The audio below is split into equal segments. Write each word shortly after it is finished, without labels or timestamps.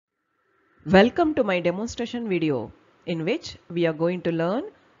Welcome to my demonstration video in which we are going to learn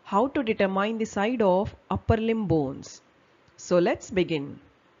how to determine the side of upper limb bones. So let's begin.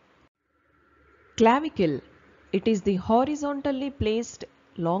 Clavicle. It is the horizontally placed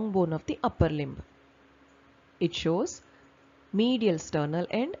long bone of the upper limb. It shows medial sternal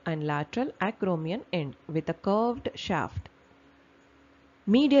end and lateral acromion end with a curved shaft.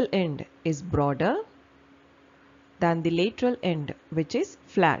 Medial end is broader than the lateral end, which is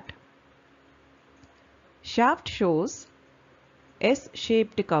flat. Shaft shows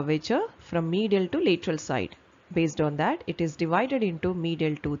S-shaped curvature from medial to lateral side. Based on that, it is divided into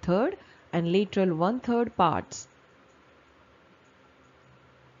medial 2/3 and lateral 1/3 parts.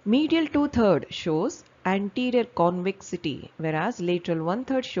 Medial 2/3 shows anterior convexity, whereas lateral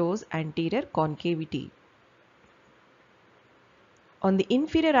 1/3 shows anterior concavity. On the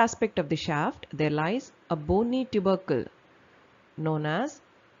inferior aspect of the shaft, there lies a bony tubercle known as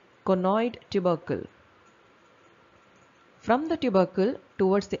conoid tubercle. From the tubercle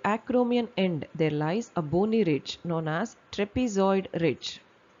towards the acromion end, there lies a bony ridge known as trapezoid ridge.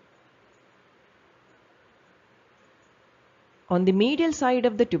 On the medial side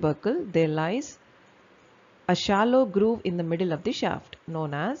of the tubercle, there lies a shallow groove in the middle of the shaft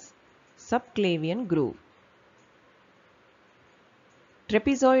known as subclavian groove.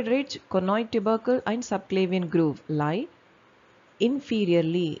 Trapezoid ridge, conoid tubercle and subclavian groove lie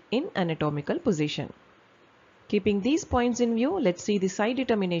inferiorly in anatomical position. Keeping these points in view, let's see the side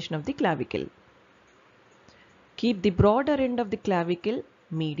determination of the clavicle. Keep the broader end of the clavicle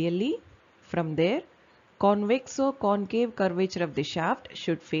medially. From there, convexo-concave curvature of the shaft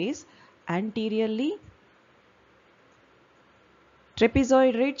should face anteriorly.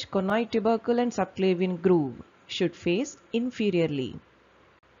 Trapezoid ridge, conoid tubercle and subclavian groove should face inferiorly,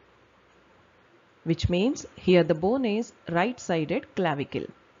 which means here the bone is right-sided clavicle.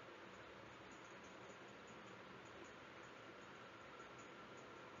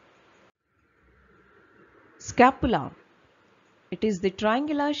 Scapula. It is the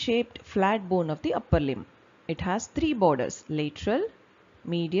triangular shaped flat bone of the upper limb. It has three borders: lateral,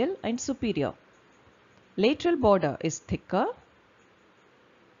 medial and superior. Lateral border is thicker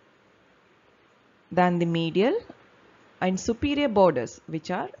than the medial and superior borders, which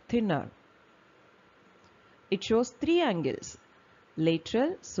are thinner. It shows three angles: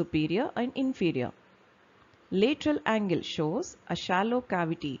 lateral, superior and inferior. Lateral angle shows a shallow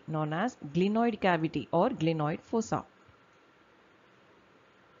cavity known as glenoid cavity or glenoid fossa.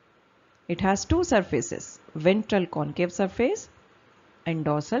 It has two surfaces, ventral concave surface and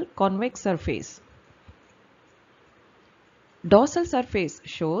dorsal convex surface. Dorsal surface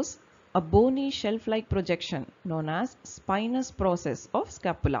shows a bony shelf-like projection known as spinous process of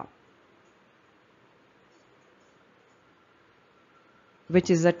scapula, which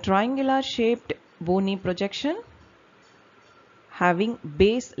is a triangular shaped bony projection having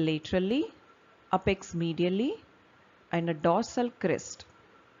base laterally, apex medially and a dorsal crest.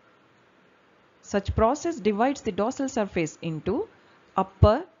 Such process divides the dorsal surface into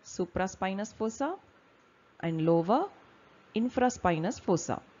upper supraspinous fossa and lower infraspinous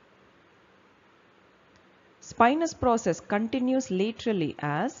fossa. Spinous process continues laterally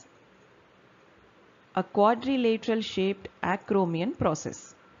as a quadrilateral shaped acromion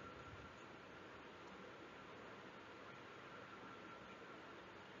process.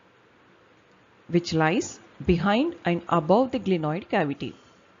 Which lies behind and above the glenoid cavity.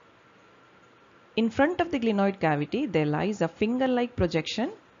 In front of the glenoid cavity, there lies a finger-like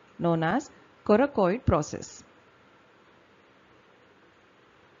projection known as coracoid process.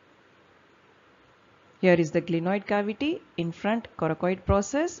 Here is the glenoid cavity, in front coracoid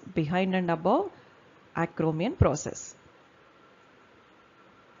process, behind and above acromion process.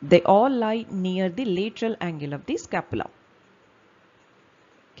 They all lie near the lateral angle of the scapula.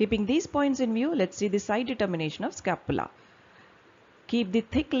 Keeping these points in view, let's see the side determination of scapula. Keep the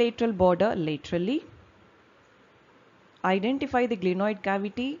thick lateral border laterally. Identify the glenoid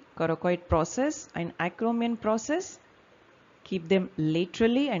cavity, coracoid process and acromion process. Keep them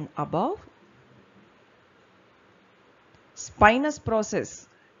laterally and above. Spinous process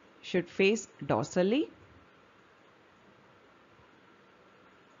should face dorsally.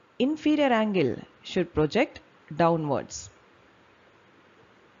 Inferior angle should project downwards,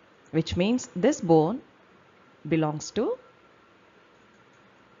 which means this bone belongs to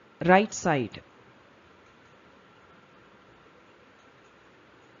right side.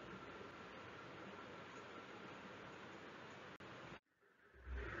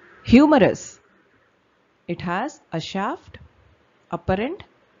 Humerus. It has a shaft, upper end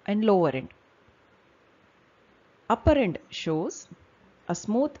and lower end. Upper end shows a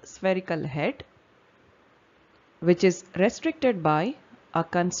smooth spherical head which is restricted by a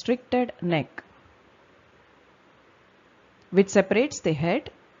constricted neck, which separates the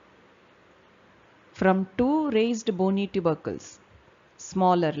head from two raised bony tubercles,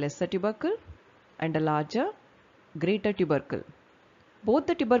 smaller lesser tubercle and a larger greater tubercle. Both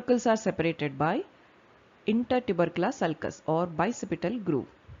the tubercles are separated by intertubercular sulcus or bicipital groove.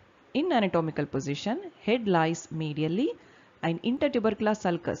 In anatomical position, head lies medially and intertubercular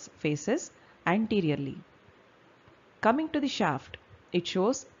sulcus faces anteriorly. Coming to the shaft, it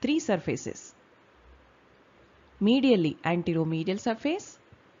shows three surfaces. Medially anteromedial surface,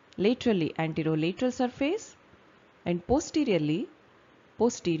 laterally anterolateral surface and posteriorly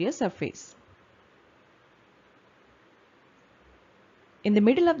posterior surface. In the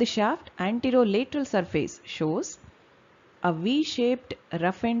middle of the shaft, anterolateral surface shows a V-shaped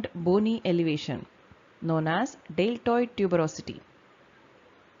roughened bony elevation known as deltoid tuberosity.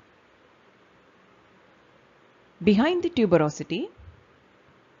 Behind the tuberosity,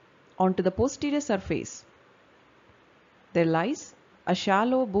 onto the posterior surface, there lies a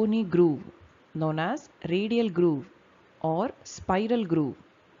shallow bony groove known as radial groove or spiral groove.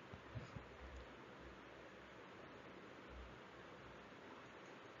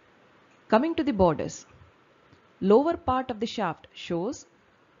 Coming to the borders, lower part of the shaft shows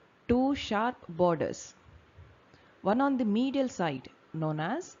two sharp borders, one on the medial side known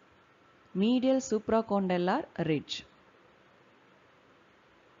as medial supracondylar ridge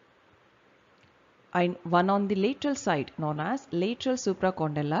and one on the lateral side known as lateral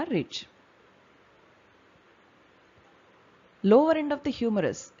supracondylar ridge. Lower end of the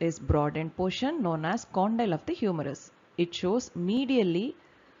humerus is broad end portion known as condyle of the humerus. It shows medially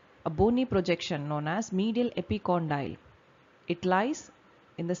a bony projection known as medial epicondyle. It lies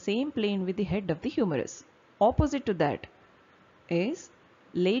in the same plane with the head of the humerus. Opposite to that is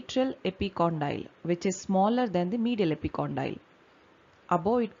lateral epicondyle, which is smaller than the medial epicondyle.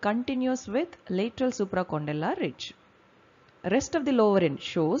 Above it continues with lateral supracondylar ridge. Rest of the lower end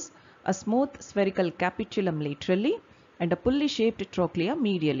shows a smooth spherical capitulum laterally and a pulley shaped trochlea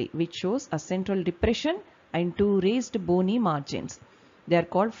medially, which shows a central depression and two raised bony margins. They are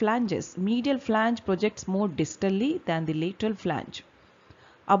called flanges. Medial flange projects more distally than the lateral flange.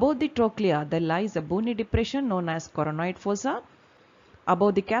 Above the trochlea there lies a bony depression known as coronoid fossa.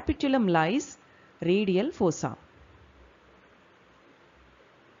 Above the capitulum lies radial fossa.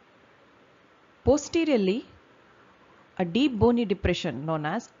 Posteriorly, a deep bony depression known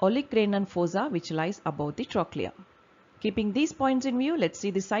as olecranon fossa which lies above the trochlea. Keeping these points in view, let's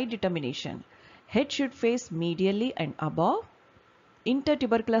see the side determination. Head should face medially and above.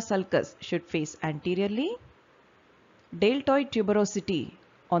 Intertubercular sulcus should face anteriorly. Deltoid tuberosity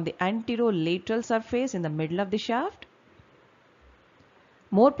on the anterolateral surface in the middle of the shaft.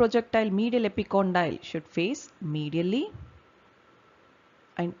 More projectile medial epicondyle should face medially.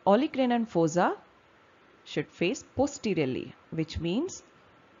 And olecranon fossa should face posteriorly, which means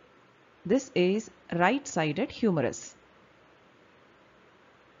this is right-sided humerus.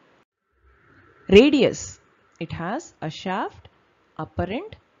 Radius, it has a shaft, upper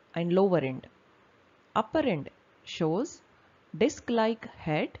end and lower end. Upper end shows disc-like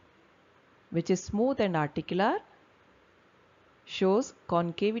head which is smooth and articular, shows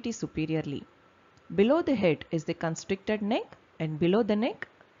concavity superiorly. Below the head is the constricted neck and below the neck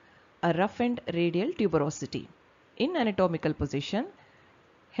a roughened radial tuberosity. In anatomical position,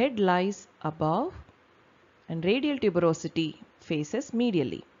 head lies above and radial tuberosity faces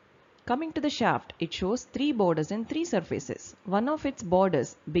medially. Coming to the shaft, it shows three borders and three surfaces. One of its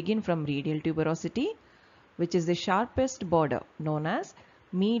borders begin from radial tuberosity, which is the sharpest border known as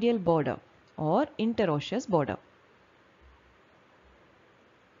medial border or interosseous border.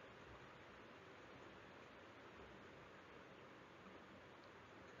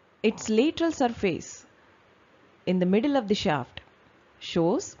 Its lateral surface in the middle of the shaft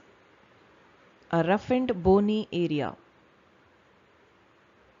shows a roughened bony area.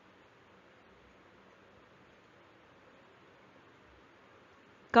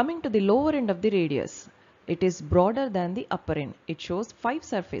 Coming to the lower end of the radius, it is broader than the upper end. It shows five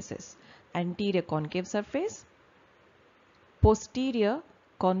surfaces: anterior concave surface, posterior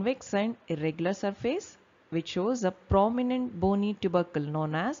convex and irregular surface, which shows a prominent bony tubercle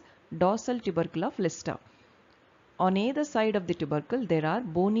known as dorsal tubercle of Lister. On either side of the tubercle there are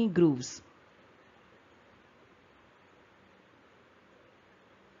bony grooves.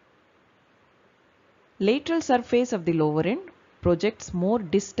 Lateral surface of the lower end projects more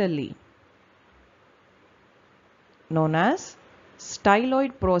distally, known as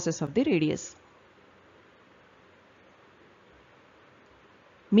styloid process of the radius.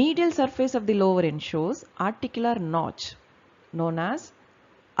 Medial surface of the lower end shows articular notch known as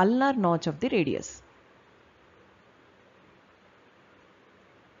ulnar notch of the radius.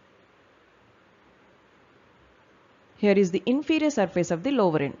 Here is the inferior surface of the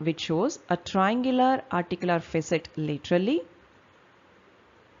lower end, which shows a triangular articular facet laterally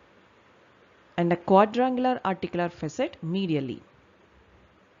and a quadrangular articular facet medially.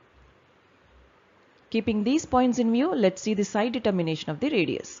 Keeping these points in view, let's see the side determination of the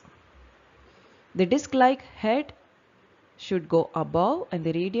radius. The disc-like head should go above and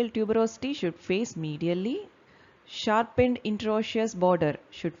the radial tuberosity should face medially. Sharpened interosseous border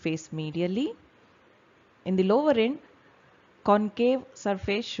should face medially. In the lower end, concave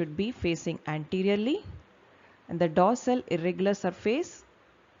surface should be facing anteriorly and the dorsal irregular surface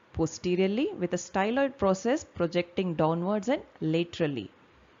posteriorly with a styloid process projecting downwards and laterally,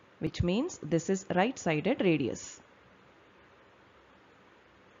 which means this is right-sided radius.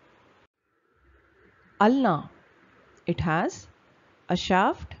 Ulna. It has a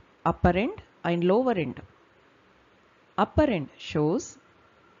shaft, upper end and lower end. Upper end shows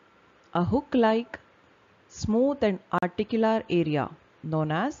a hook-like smooth and articular area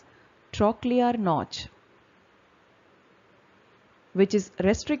known as trochlear notch, which is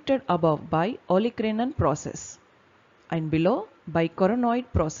restricted above by olecranon process and below by coronoid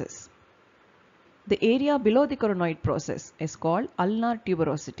process. The area below the coronoid process is called ulnar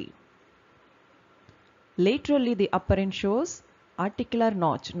tuberosity. Laterally, the upper end shows articular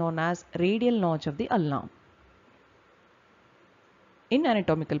notch known as radial notch of the ulna. In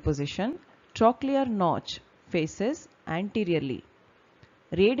anatomical position, trochlear notch faces anteriorly.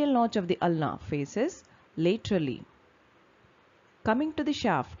 Radial notch of the ulna faces laterally. Coming to the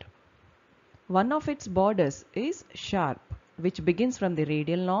shaft, one of its borders is sharp, which begins from the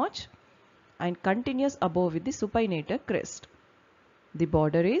radial notch and continues above with the supinator crest. The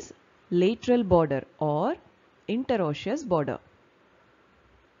border is lateral border or interosseous border.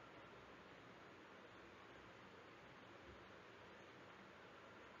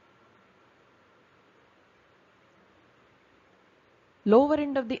 Lower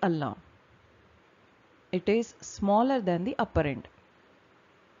end of the ulna. It is smaller than the upper end.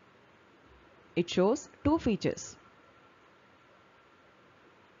 It shows two features: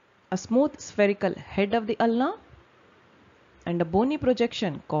 a smooth spherical head of the ulna and a bony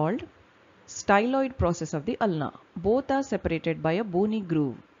projection called styloid process of the ulna. Both are separated by a bony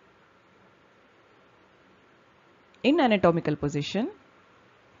groove. In anatomical position,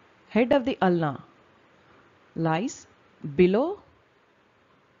 head of the ulna lies below,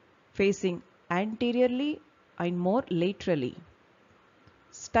 facing anteriorly and more laterally.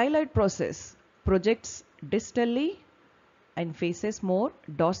 Styloid process projects distally and faces more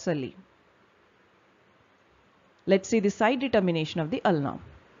dorsally. Let's see the side determination of the ulna.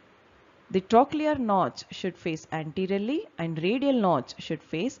 The trochlear notch should face anteriorly and radial notch should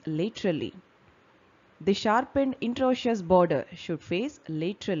face laterally. The sharpened interosseous border should face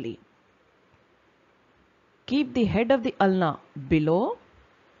laterally. Keep the head of the ulna below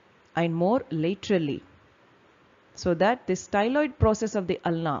and more laterally, so that the styloid process of the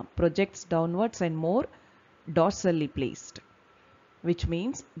ulna projects downwards and more dorsally placed, which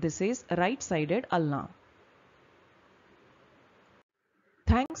means this is right-sided ulna.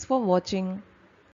 Thanks for watching.